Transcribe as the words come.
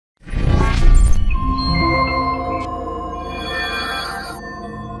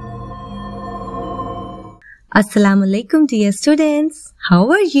Assalamu alaikum dear students.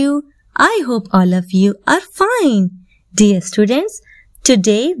 How are you? I hope all of you are fine. Dear students,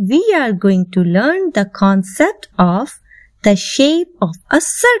 today we are going to learn the concept of the shape of a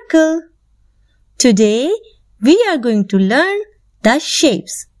circle. Today we are going to learn the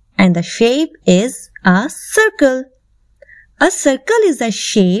shapes, and the shape is a circle. A circle is a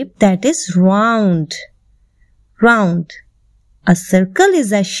shape that is round. Round. A circle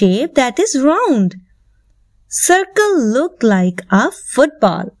is a shape that is round. Circle look like a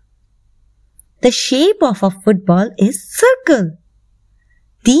football. The shape of a football is circle.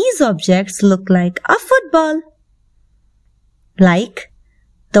 These objects look like a football. Like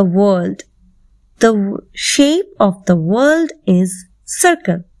the world. The shape of the world is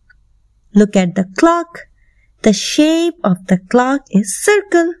circle. Look at the clock. The shape of the clock is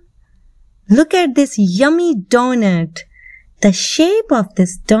circle. Look at this yummy donut. The shape of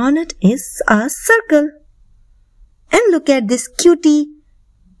this donut is a circle. And look at this cutie.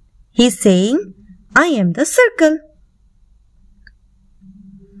 He's saying, I am the circle.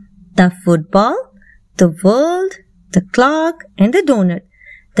 The football, the world, the clock, and the donut.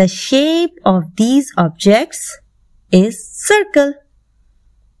 The shape of these objects is circle.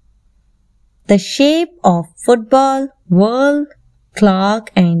 The shape of football, world, clock,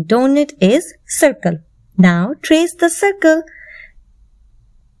 and donut is circle. Now trace the circle.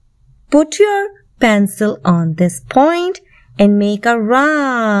 Put your pencil on this point and make a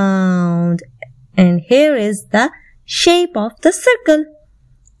round. And here is the shape of the circle.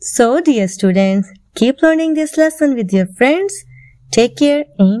 So dear students, keep learning this lesson with your friends. Take care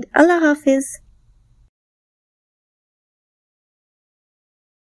and Allah Hafiz.